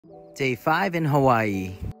Day 5 in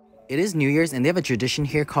Hawaii. It is New Year's and they have a tradition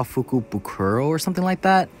here called Fukubukuro or something like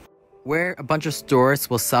that, where a bunch of stores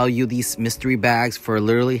will sell you these mystery bags for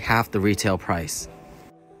literally half the retail price.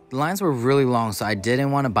 The lines were really long, so I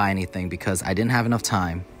didn't want to buy anything because I didn't have enough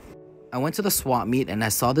time. I went to the swap meet and I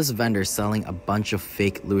saw this vendor selling a bunch of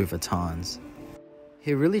fake Louis Vuittons.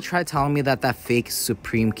 He really tried telling me that fake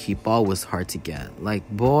Supreme Keepball was hard to get. Like,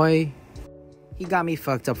 boy, he got me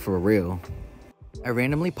fucked up for real. I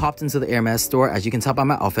randomly popped into the Hermes store. As you can tell by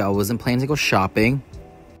my outfit, I wasn't planning to go shopping.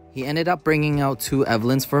 He ended up bringing out 2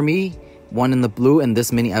 Evelyns for me, one in the blue and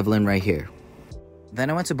this mini Evelyn right here.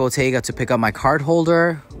 Then I went to Bottega to pick up my card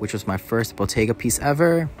holder, which was my first Bottega piece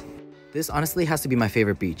ever. This honestly has to be my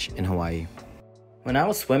favorite beach in Hawaii. When I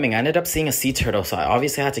was swimming, I ended up seeing a sea turtle, so I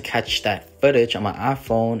obviously had to catch that footage on my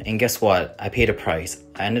iPhone, and guess what? I paid a price.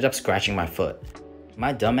 I ended up scratching my foot.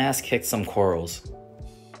 My dumbass kicked some corals.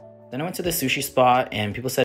 Then I went to the sushi spot and people said